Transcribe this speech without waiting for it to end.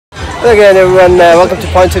Hello again everyone, welcome to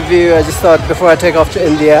PointorView. I just thought before I take off to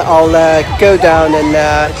India, I'll go down and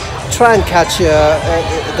try and catch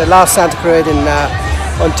the last Santa Parade in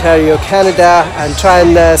Ontario, Canada, and try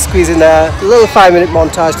and squeeze in a little 5-minute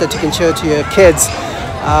montage that you can show to your kids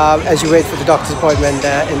as you wait for the doctor's appointment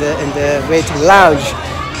in the waiting lounge.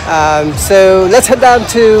 So let's head down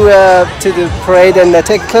to the parade and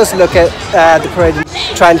take a closer look at the parade and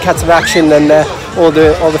try and catch some action and all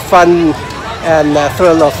the fun and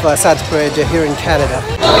thrill of Santa Parade here in Canada.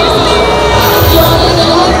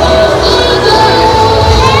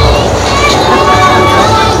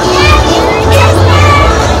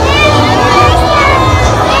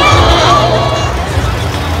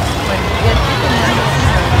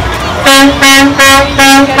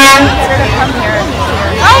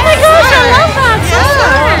 Oh my gosh, I love that! So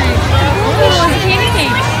smart!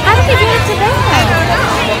 How did we do it today?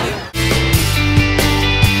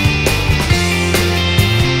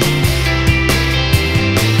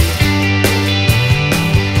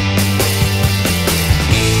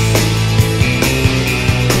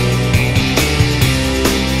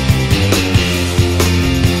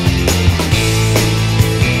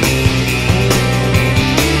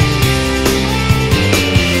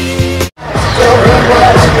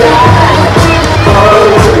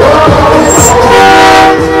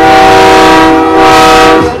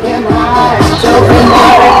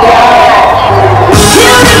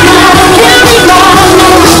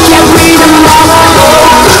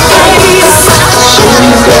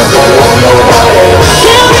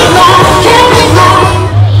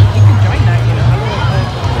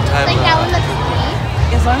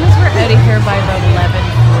 As long as we're out of here by about 11:40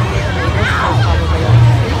 or later, we're probably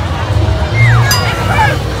okay.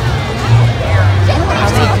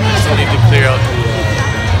 Still need to clear out the.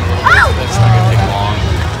 That's not gonna take long.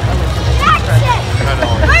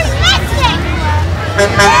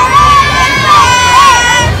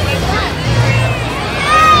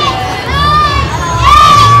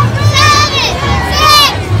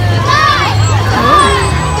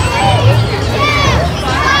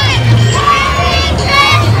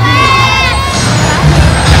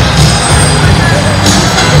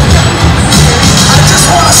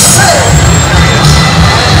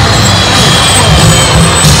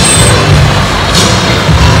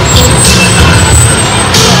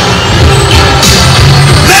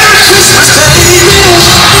 Merry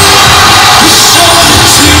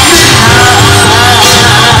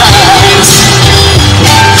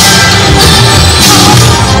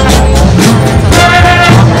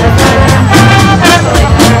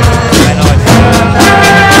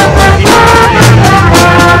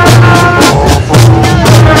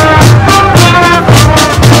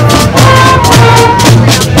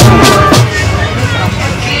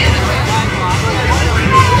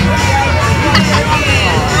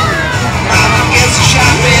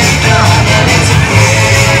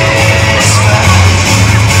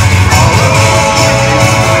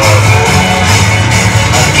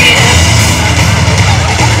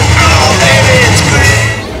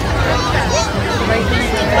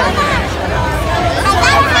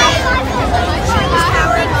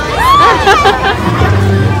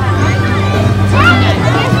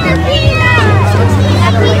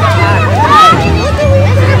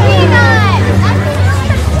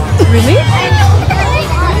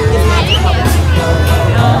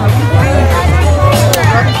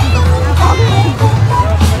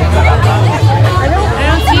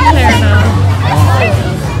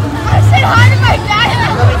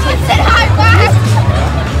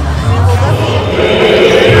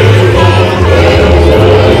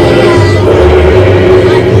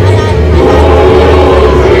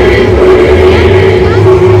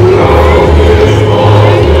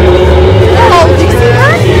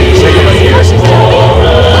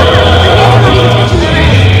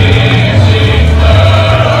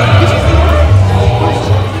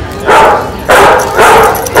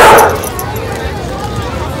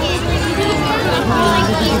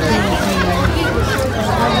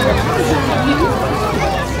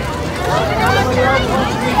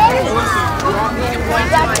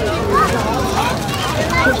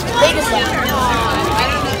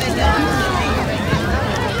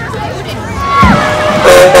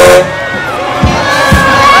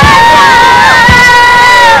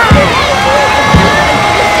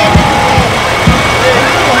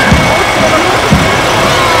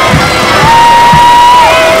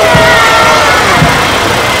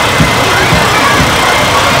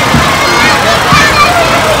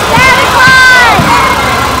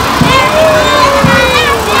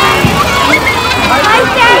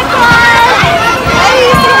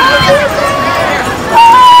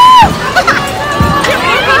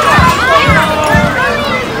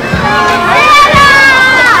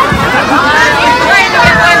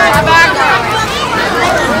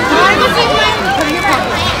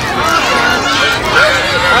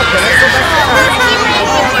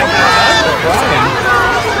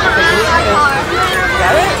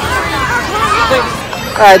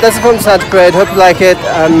Alright, that's it from the Santa Parade. Hope you like it.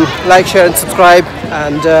 Like, share and subscribe,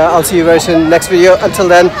 and I'll see you very soon in the next video. Until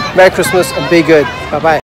then, Merry Christmas and be good. Bye bye.